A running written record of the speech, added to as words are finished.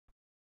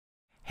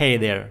Hey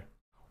there,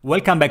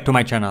 welcome back to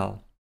my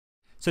channel.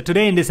 So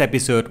today in this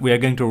episode, we are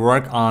going to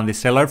work on the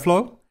seller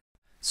flow.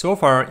 So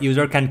far,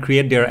 user can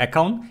create their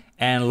account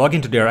and log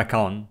into their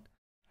account.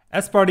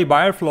 As per the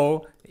buyer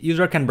flow,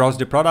 user can browse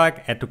the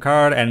product, add to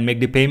cart and make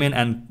the payment,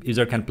 and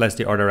user can place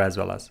the order as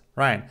well as,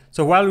 right?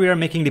 So while we are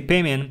making the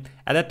payment,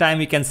 at that time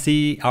we can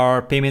see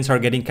our payments are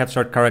getting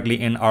captured correctly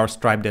in our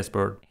Stripe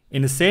dashboard.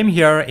 In the same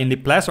here, in the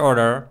place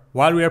order,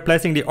 while we are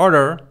placing the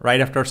order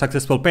right after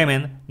successful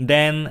payment,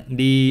 then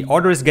the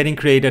order is getting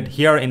created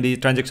here in the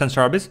transaction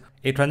service.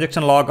 A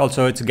transaction log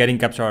also it's getting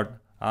captured.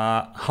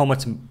 How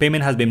much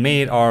payment has been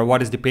made or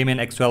what is the payment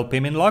actual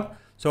payment log.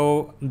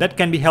 So that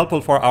can be helpful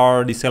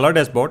for the seller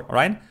dashboard,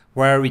 right?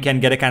 Where we can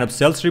get a kind of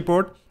sales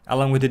report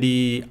along with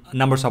the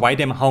numbers of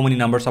item, how many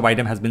numbers of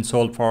item has been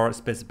sold for a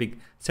specific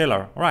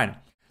seller, right?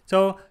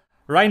 So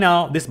right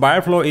now this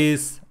buyer flow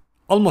is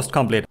almost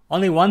complete.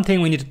 Only one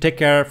thing we need to take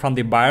care from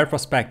the buyer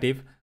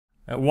perspective.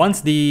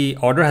 Once the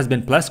order has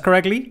been placed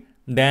correctly,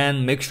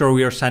 then make sure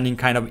we are sending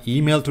kind of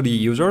email to the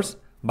users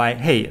by,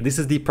 hey, this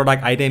is the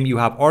product item you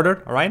have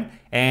ordered, all right?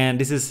 And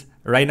this is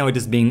right now it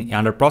is being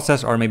under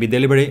process or maybe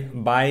delivery,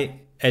 by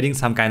adding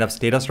some kind of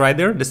status right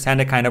there. Just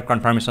send a kind of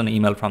confirmation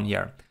email from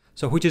here.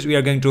 So which is we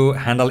are going to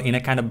handle in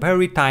a kind of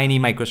very tiny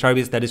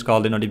microservice that is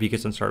called the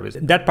notification service.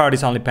 That part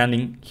is only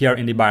pending here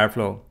in the buyer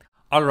flow.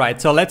 All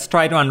right, so let's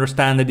try to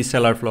understand the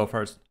seller flow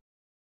first.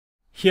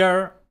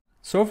 Here,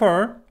 so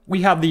far,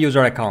 we have the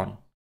user account.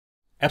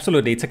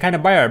 Absolutely, it's a kind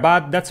of buyer,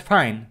 but that's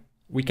fine.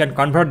 We can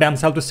convert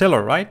themselves to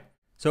seller, right?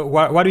 So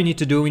what we need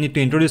to do, we need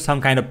to introduce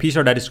some kind of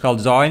feature that is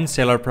called join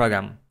seller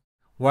program,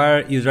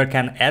 where user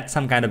can add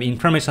some kind of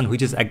information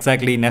which is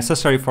exactly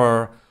necessary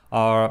for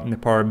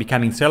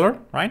becoming seller,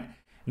 right?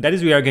 That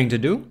is we are going to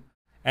do.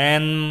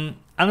 And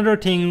another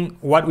thing,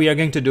 what we are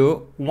going to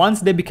do,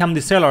 once they become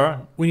the seller,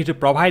 we need to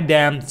provide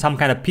them some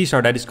kind of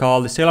feature that is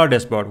called the seller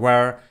dashboard,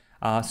 where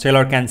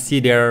seller can see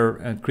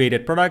their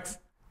created products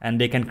and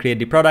they can create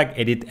the product,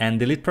 edit and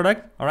delete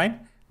product, all right?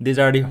 These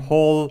are the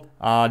whole,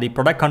 the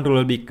product control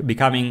will be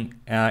becoming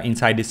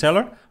inside the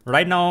seller.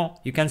 Right now,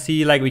 you can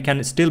see like we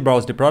can still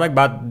browse the product,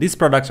 but these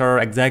products are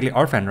exactly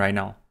orphaned right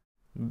now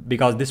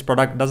because this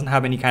product doesn't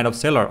have any kind of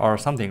seller or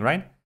something,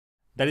 right?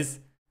 That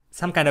is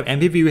some kind of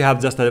MVP we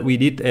have just we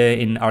did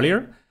in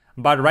earlier,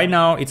 but right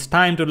now it's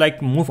time to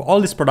like move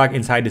all this product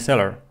inside the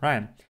seller,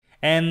 right?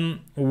 And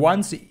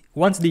once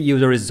the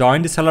user is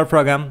joined the seller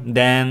program,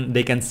 then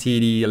they can see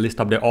the list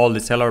of all the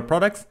seller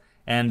products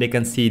and they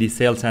can see the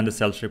sales and the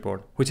sales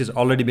report, which has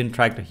already been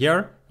tracked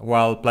here.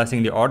 While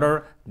placing the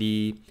order,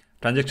 the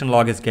transaction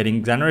log is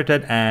getting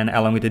generated and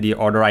along with the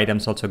order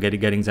items also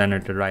getting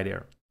generated right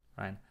here,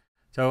 right?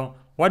 So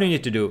what do you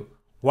need to do?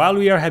 While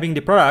we are having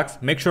the products,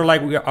 make sure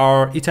like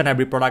each and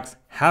every products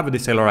have the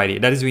seller ID.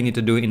 That is we need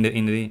to do in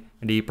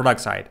the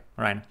product side,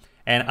 right?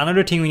 And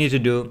another thing we need to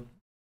do,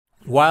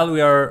 while we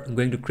are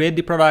going to create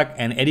the product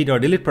and edit or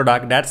delete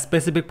product, that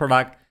specific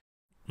product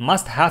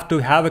must have to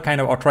have a kind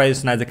of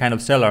authorization as a kind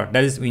of seller.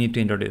 That is we need to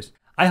introduce.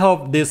 I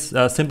hope this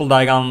simple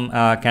diagram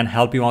can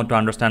help you out to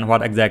understand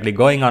what exactly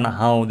going on,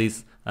 how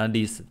these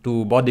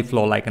two body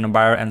flow like a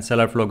buyer and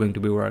seller flow going to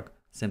be work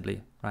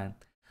simply, right?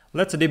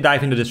 Let's deep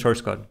dive into the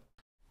source code.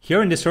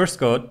 Here in the source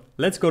code,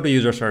 let's go to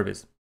user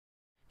service.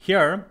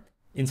 Here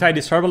inside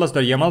the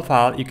serverless.yaml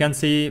file, you can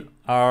see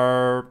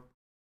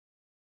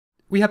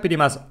we have pretty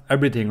much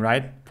everything,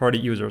 right, for the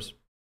users.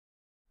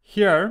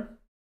 Here,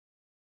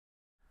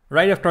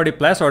 right after the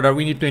place order,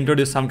 we need to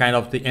introduce some kind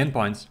of the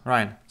endpoints,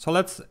 right? So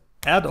let's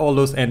add all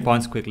those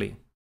endpoints quickly.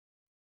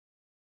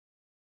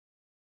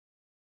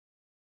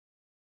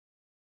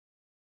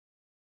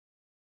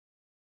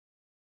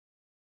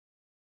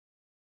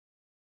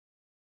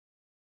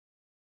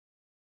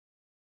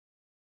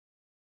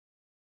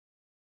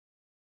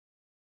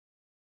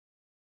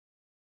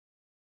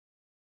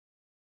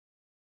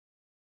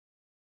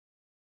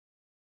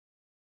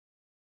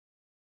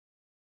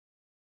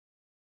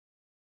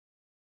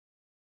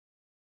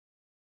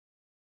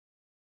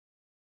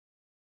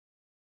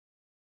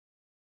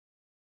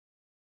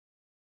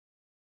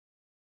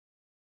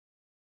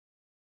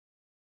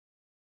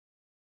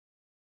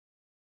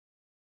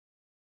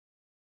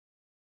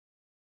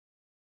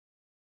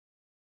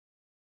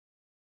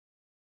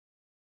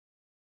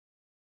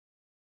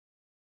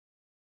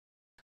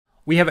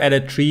 We have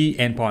added 3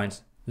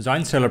 endpoints: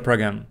 join seller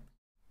program,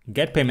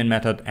 get payment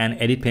method,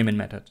 and edit payment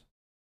method.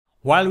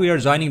 While we are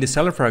joining the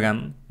seller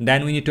program,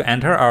 then we need to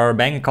enter our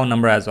bank account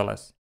number as well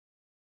as.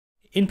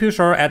 In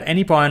future, at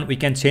any point, we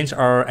can change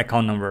our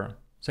account number.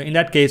 So in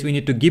that case, we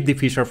need to give the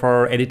feature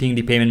for editing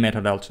the payment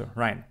method also,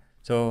 right?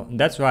 So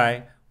that's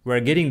why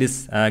we're getting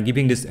this,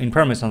 giving this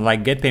information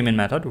like get payment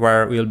method,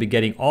 where we'll be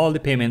getting all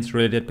the payments,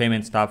 related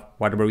payment stuff,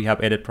 whatever we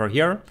have added for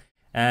here,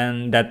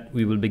 and that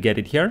we will be get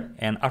it here.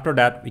 And after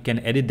that, we can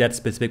edit that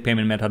specific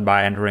payment method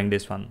by entering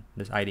this one,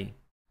 this ID.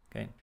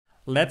 Okay.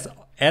 Let's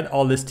add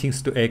all these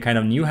things to a kind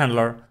of new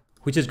handler,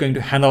 which is going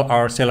to handle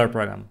our seller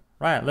program,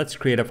 right? Let's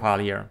create a file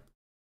here.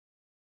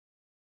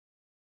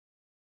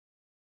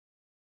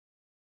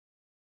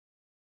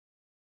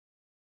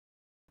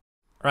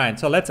 Right,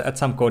 so let's add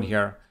some code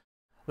here.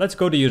 let's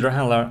go to user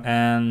handler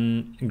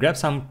and grab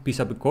some piece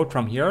of code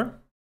from here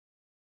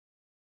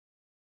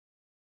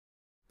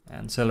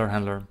and seller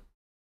handler.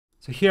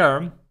 So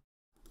here,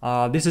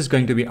 this is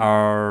going to be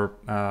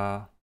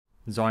our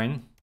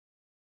join.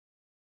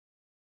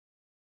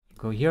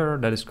 Go here,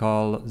 that is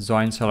called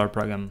join seller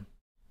program,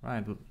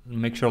 right?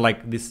 Make sure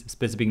like this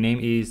specific name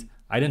is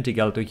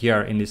identical to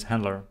here in this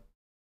handler,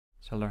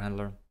 seller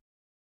handler,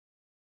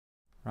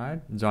 right?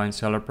 Join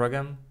seller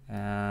program,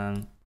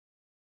 and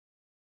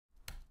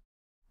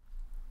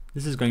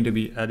this is going to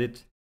be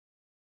edit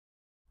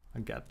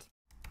get.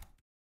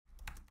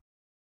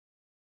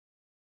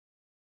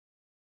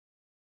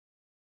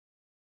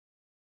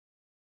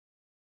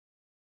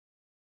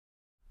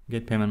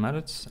 Get payment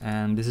methods,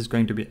 and this is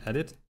going to be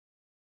edit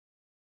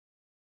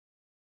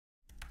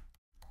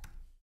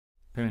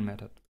payment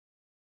method.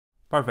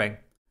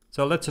 Perfect.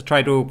 So let's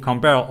try to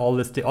compare all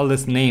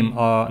this name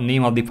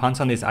of the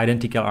function is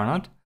identical or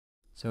not.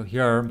 So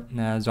here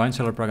join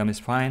seller program is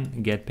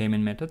fine. Get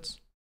payment methods.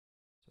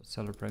 So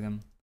seller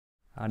program,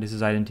 this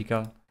is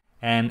identical,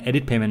 and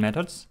edit payment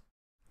methods.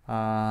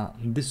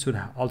 This should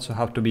also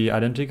have to be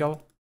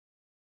identical.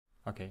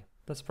 Okay,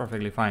 that's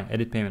perfectly fine.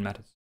 Edit payment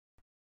methods.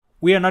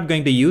 We are not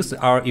going to use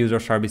our user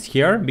service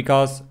here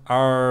because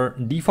our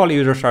default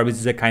user service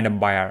is a kind of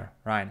buyer,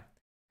 right?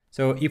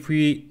 So if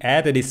we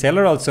add the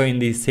seller also in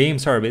the same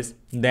service,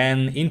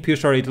 then in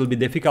future it will be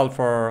difficult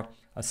for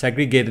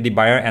segregate the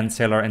buyer and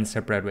seller in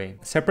separate way.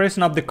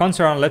 Separation of the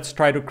concern, let's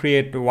try to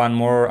create one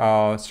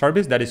more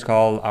service that is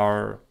called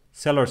our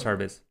seller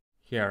service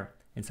here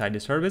inside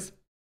the service.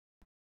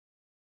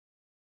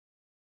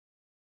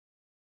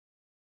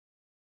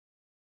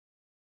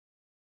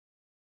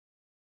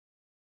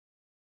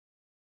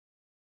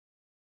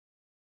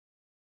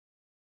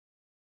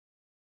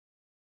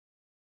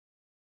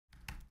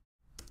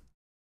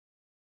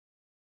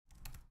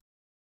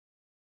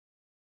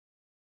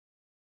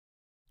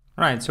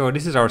 Right, so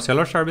this is our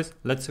seller service.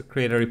 Let's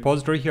create a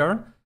repository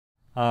here.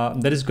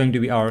 That is going to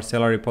be our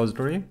seller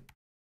repository.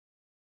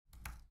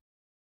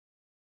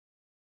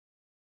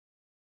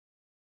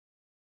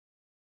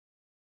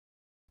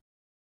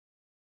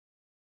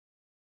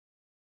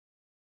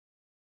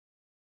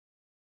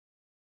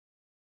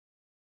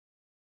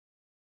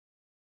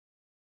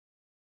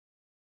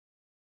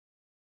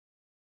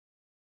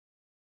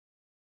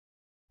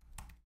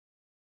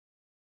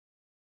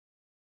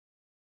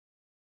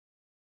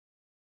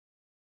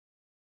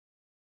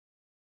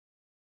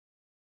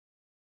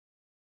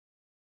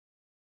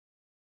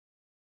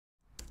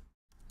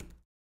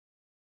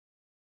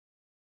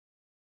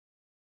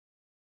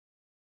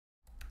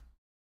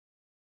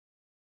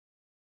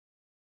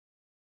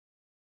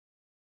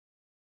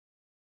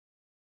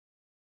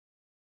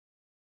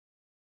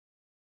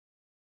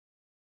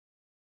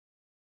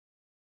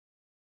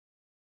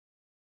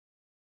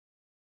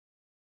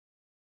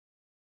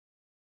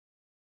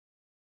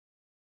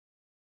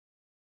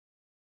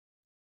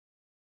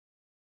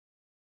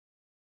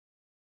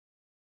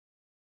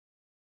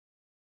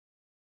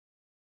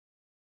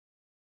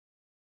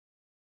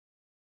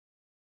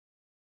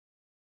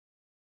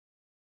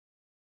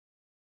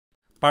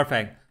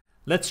 Perfect.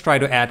 Let's try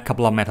to add a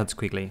couple of methods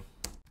quickly.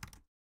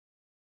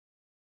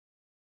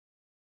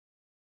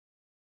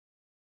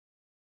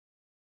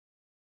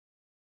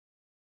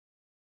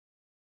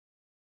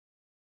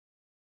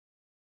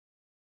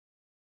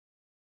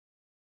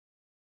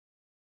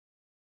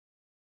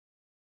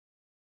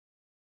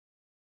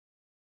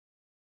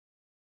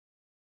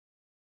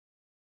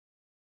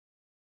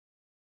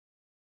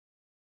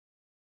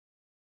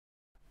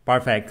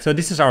 Perfect. So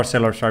this is our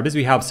seller service.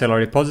 We have seller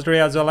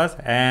repository as well as,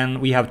 and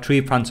we have three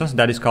functions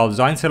that is called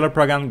join seller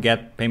program,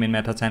 get payment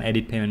methods, and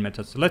edit payment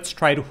methods. So let's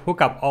try to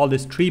hook up all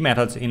these three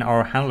methods in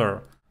our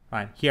handler.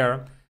 Right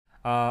here,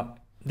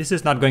 this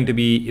is not going to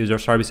be user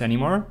service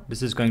anymore.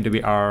 This is going to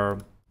be our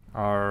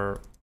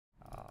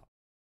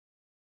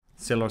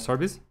seller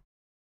service,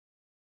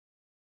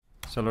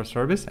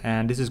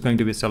 and this is going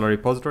to be seller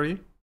repository.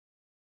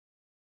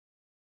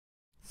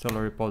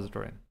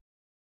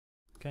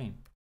 Okay.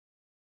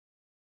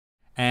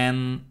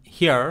 And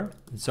here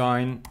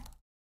join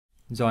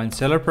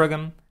seller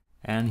program,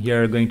 and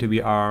here are going to be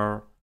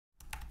our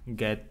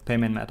get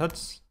payment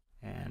methods,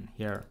 and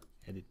here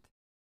edit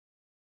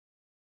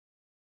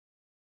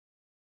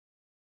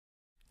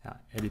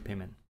edit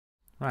payment,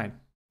 right?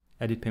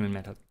 Edit payment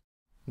method.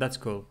 That's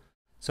cool.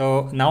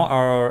 So now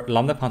our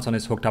Lambda function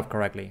is hooked up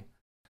correctly.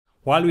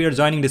 While we are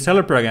joining the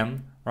seller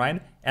program, right,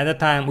 at that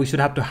time we should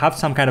have to have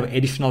some kind of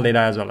additional data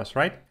as well as,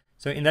 right?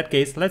 So in that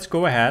case, let's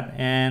go ahead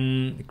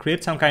and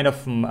create some kind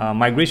of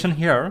migration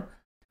here.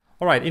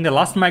 All right, in the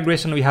last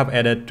migration, we have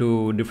added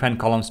two different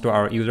columns to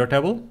our user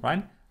table,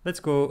 right?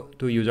 Let's go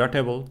to user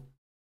table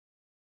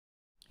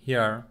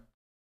here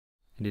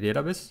in the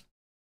database.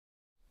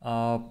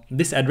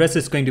 This address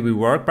is going to be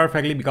work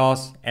perfectly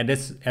because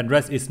this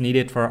address is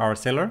needed for our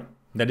seller.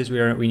 That is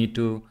where we need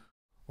to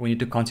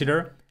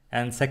consider.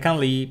 And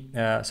secondly,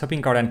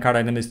 shopping cart and cart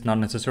item is not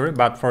necessary,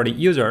 but for the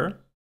user,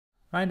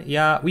 right?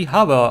 Yeah, we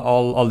have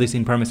all these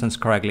informations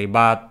correctly,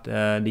 but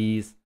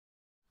these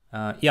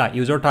yeah,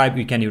 user type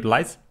we can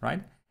utilize,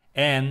 right?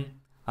 And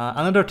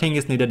another thing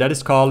is needed, that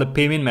is called a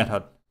payment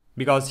method,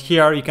 because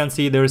here you can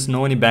see there is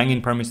no any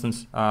banking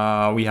permissions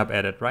we have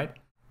added, right?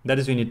 That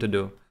is we need to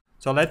do.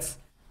 So let's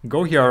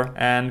go here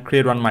and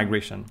create one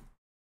migration.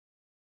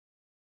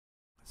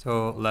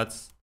 So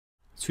let's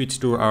switch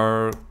to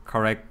our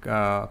correct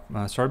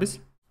service,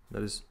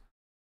 that is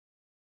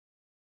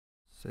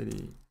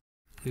city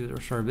user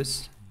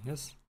service,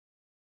 yes,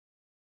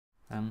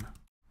 and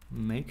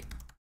make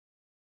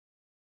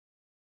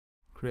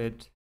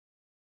create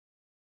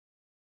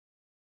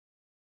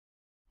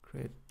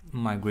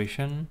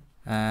migration,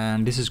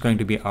 and this is going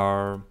to be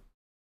our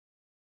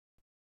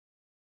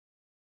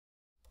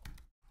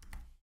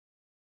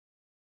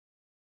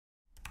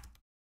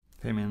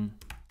payment,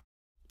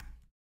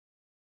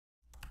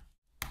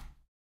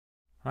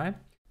 right?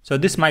 So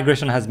this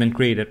migration has been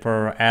created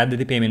for add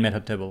the payment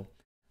method table.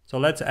 So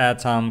let's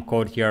add some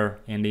code here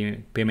in the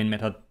payment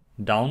method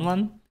down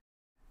one.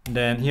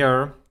 Then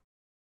here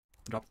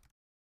drop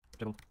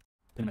table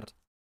payment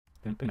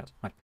method,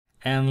 right?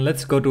 And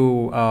let's go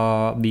to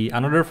the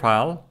another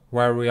file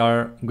where we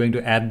are going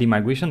to add the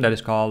migration, that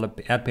is called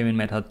add payment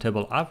method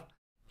table app.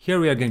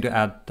 Here we are going to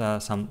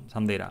add some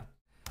data.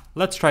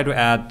 Let's try to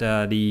add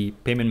the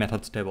payment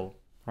methods table,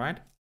 right?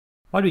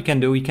 What we can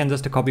do, we can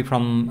just copy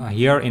from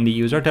here in the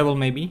user table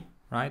maybe,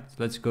 right? So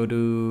let's go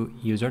to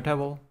user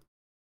table.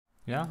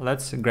 Yeah,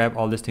 let's grab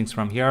all these things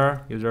from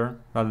here, user,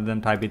 rather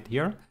than type it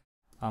here.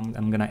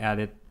 I'm gonna add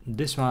it.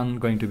 This one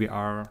going to be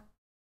our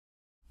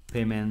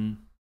payment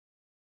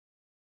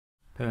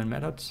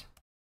methods,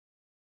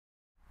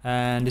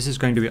 and this is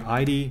going to be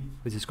ID,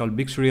 which is called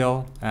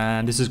BigSerial,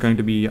 and this is going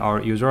to be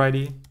our user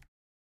ID.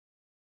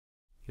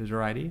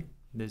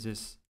 This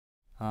is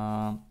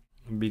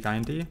big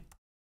int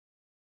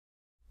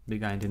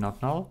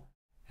not null,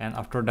 and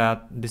after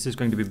that this is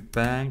going to be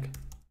bank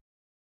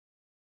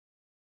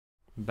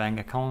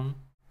account,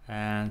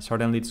 and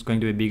certainly it's going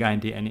to be big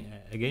int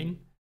again,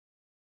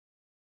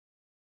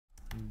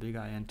 big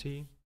int,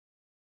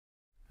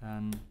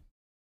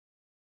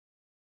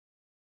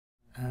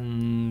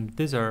 and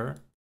these are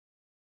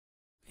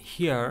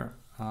here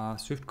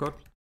Swift code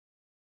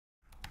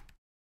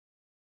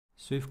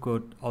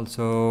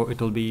also,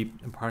 it will be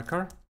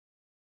Parker,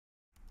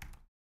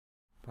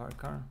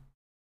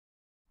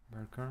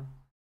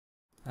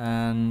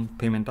 and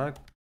payment type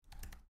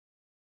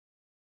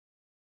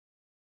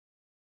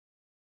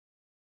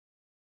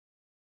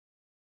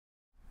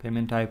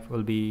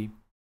will be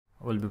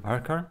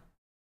Parker.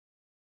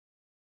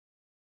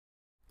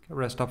 Okay,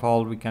 rest of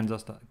all we can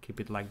just keep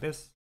it like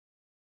this.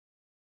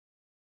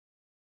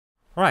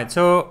 All right,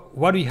 so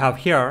what we have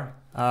here,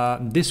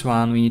 this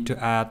one we need to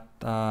add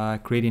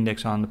create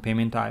index on the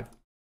payment type,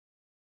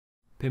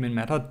 payment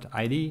method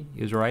ID,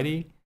 user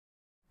ID,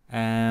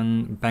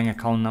 and bank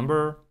account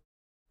number,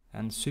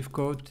 and Swift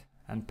code,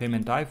 and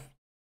payment type.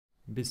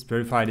 This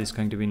verified is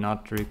going to be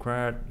not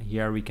required.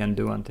 Here we can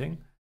do one thing.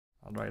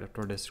 All right,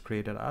 after this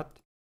created at,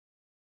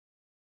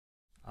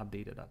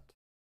 updated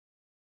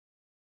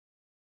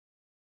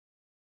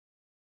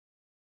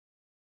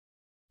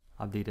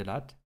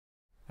at.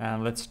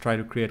 And let's try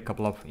to create a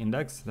couple of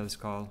index. Let's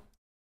call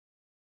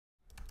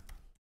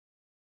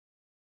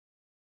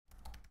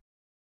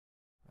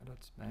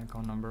that's bank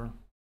account number,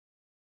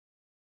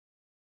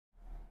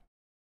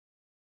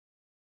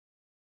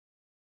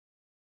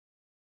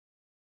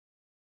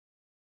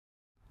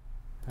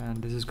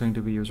 and this is going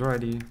to be user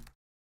ID,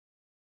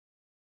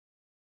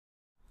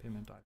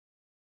 payment type.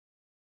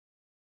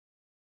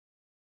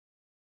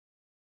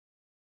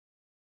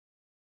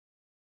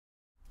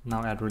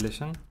 Now add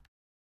relation.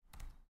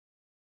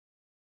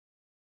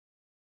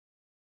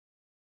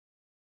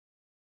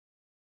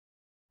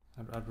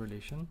 Add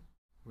relation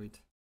with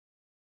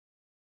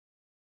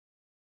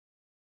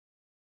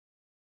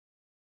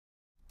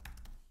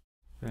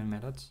payment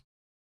methods,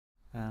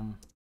 and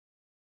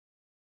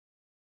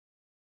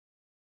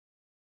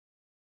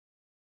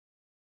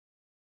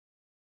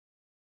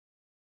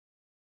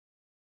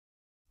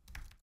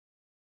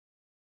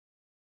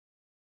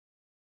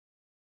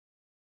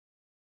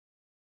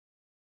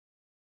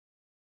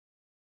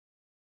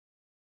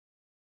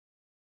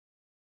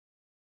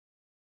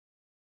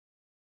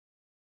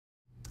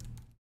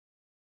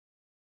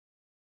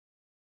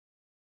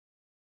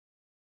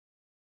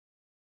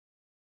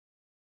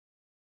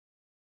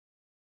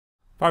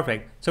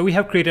perfect. So we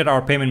have created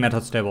our payment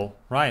methods table,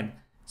 right?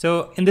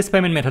 So in this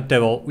payment method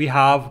table, we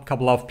have a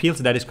couple of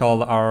fields that is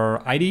called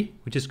our ID,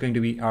 which is going to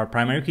be our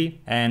primary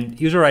key, and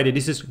user ID.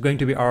 This is going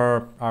to be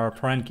our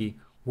foreign key,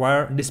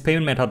 where this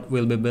payment method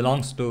will be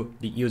belongs to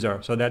the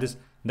user. So that's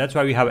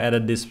why we have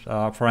added this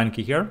foreign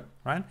key here,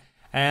 right?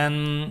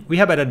 And we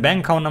have added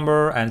bank account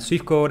number and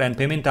Swift code and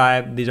payment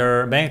type. These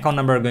are bank account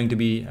number going to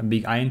be a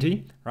big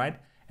int, right?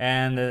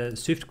 And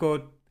Swift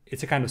code,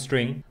 it's a kind of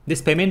string.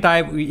 This payment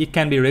type, it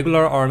can be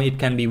regular or it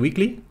can be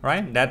weekly,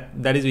 right?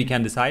 That is we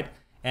can decide,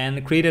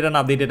 and created and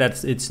updated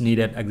that it's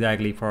needed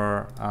exactly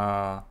for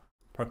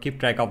keep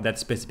track of that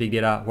specific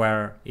data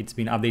where it's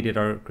been updated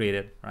or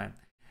created, right?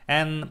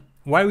 And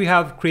why we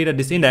have created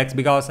this index,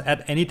 because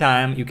at any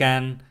time you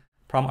can,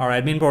 from our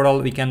admin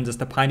portal, we can just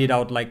find it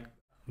out like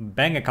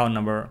bank account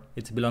number,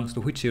 it belongs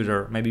to which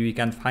user. Maybe we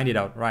can find it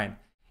out, right?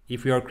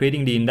 If you are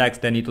creating the index,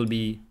 then it will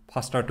be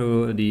faster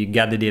to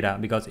get the data,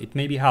 because it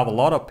maybe have a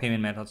lot of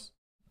payment methods,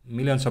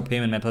 millions of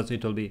payment methods.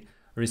 It will be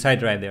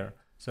reside right there.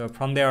 So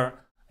from there,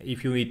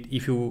 if you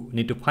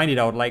need to find it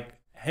out, like,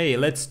 hey,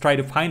 let's try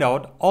to find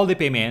out all the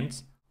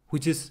payments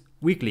which is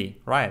weekly,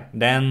 right?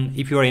 Then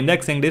if you are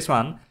indexing this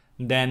one,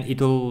 then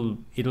it'll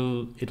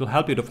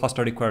help you to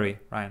faster the query,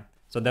 right?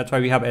 So that's why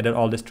we have added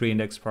all this tree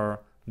index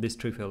for these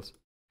three fields.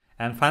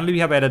 And finally, we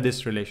have added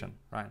this relation,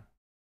 right?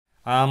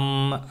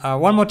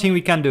 One more thing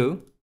we can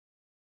do.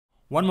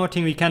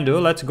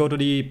 Let's go to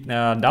the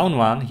down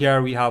one.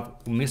 Here we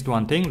have missed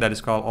one thing that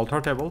is called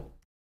alter table.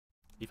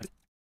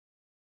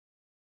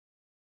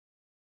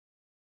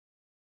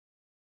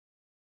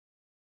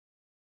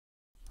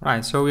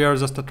 Right, so we are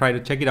just to try to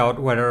check it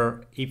out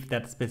whether if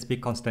that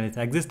specific constant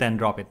exists, then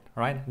drop it,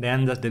 right?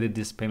 Then just delete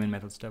this payment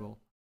methods table.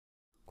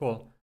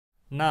 Cool.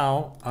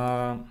 Now,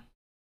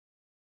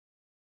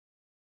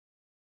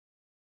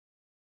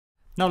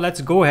 now let's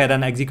go ahead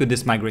and execute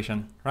this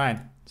migration, right?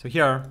 So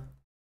here,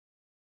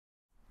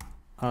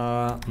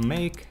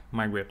 make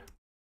migrate.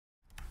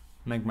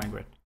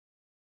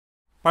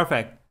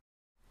 Perfect.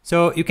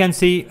 So you can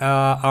see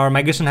our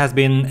migration has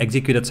been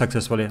executed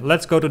successfully.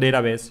 Let's go to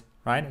database,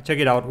 right? Check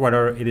it out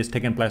whether it is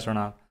taken place or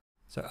not.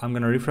 So I'm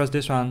going to refresh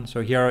this one.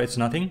 So here it's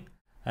nothing.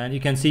 And you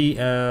can see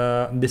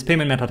this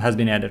payment method has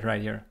been added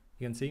right here.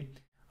 You can see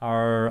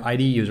our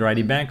ID, user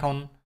ID, bank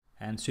account,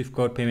 and Swift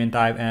code, payment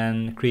type,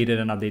 and created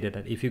and updated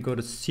it. If you go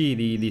to see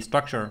the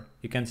structure,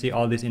 you can see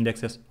all these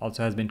indexes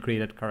also has been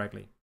created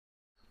correctly.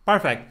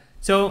 Perfect.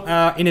 So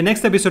in the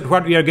next episode,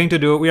 what we are going to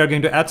do, we are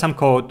going to add some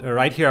code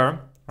right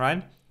here,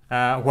 right?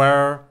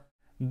 Where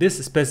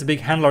this specific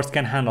handlers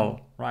can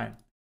handle, right?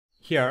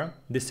 Here,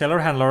 the seller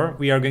handler,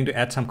 we are going to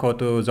add some code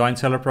to join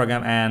seller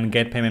program and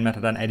get payment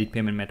method and edit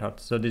payment method.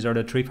 So these are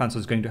the three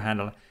functions going to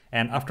handle.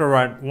 And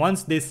afterward,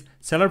 once this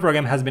seller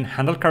program has been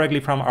handled correctly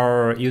from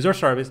our user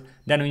service,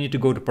 then we need to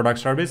go to product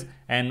service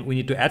and we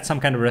need to add some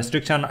kind of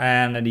restriction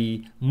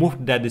and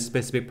move that this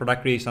specific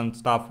product creation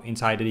stuff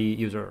inside the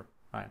user,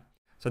 right?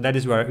 So that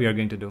is what we are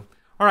going to do.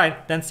 All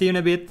right, then see you in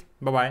a bit.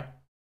 Bye-bye.